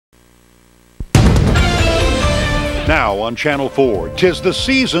Now on Channel 4, 'tis the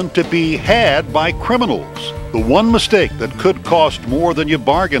season to be had by criminals. The one mistake that could cost more than you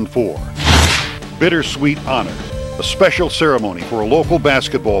bargained for. Bittersweet honor. A special ceremony for a local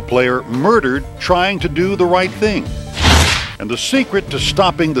basketball player murdered trying to do the right thing. And the secret to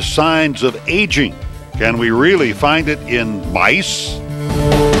stopping the signs of aging. Can we really find it in mice?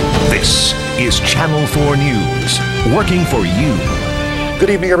 This is Channel 4 News, working for you. Good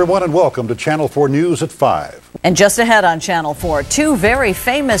evening, everyone, and welcome to Channel 4 News at 5. And just ahead on Channel 4, two very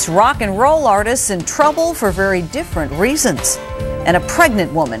famous rock and roll artists in trouble for very different reasons. And a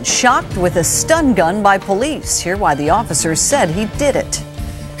pregnant woman shocked with a stun gun by police. Hear why the officers said he did it.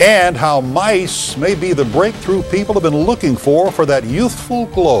 And how mice may be the breakthrough people have been looking for that youthful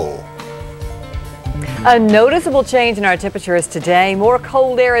glow. A noticeable change in our temperatures today. More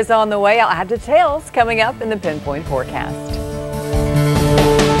cold air is on the way. I'll have details coming up in the Pinpoint Forecast.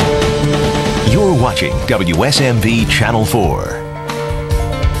 You're watching WSMV Channel 4.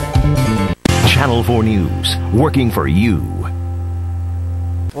 Channel 4 News, working for you.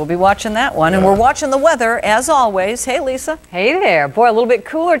 We'll be watching that one, and we're watching the weather as always. Hey, Lisa. Hey there. Boy, a little bit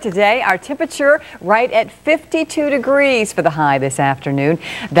cooler today. Our temperature right at 52 degrees for the high this afternoon.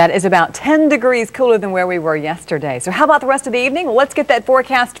 That is about 10 degrees cooler than where we were yesterday. So how about the rest of the evening? Well, let's get that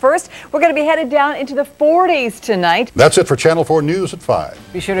forecast first. We're going to be headed down into the 40s tonight. That's it for Channel 4 News at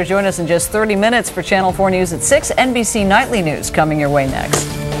 5. Be sure to join us in just 30 minutes for Channel 4 News at 6. NBC Nightly News coming your way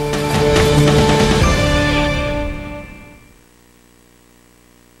next.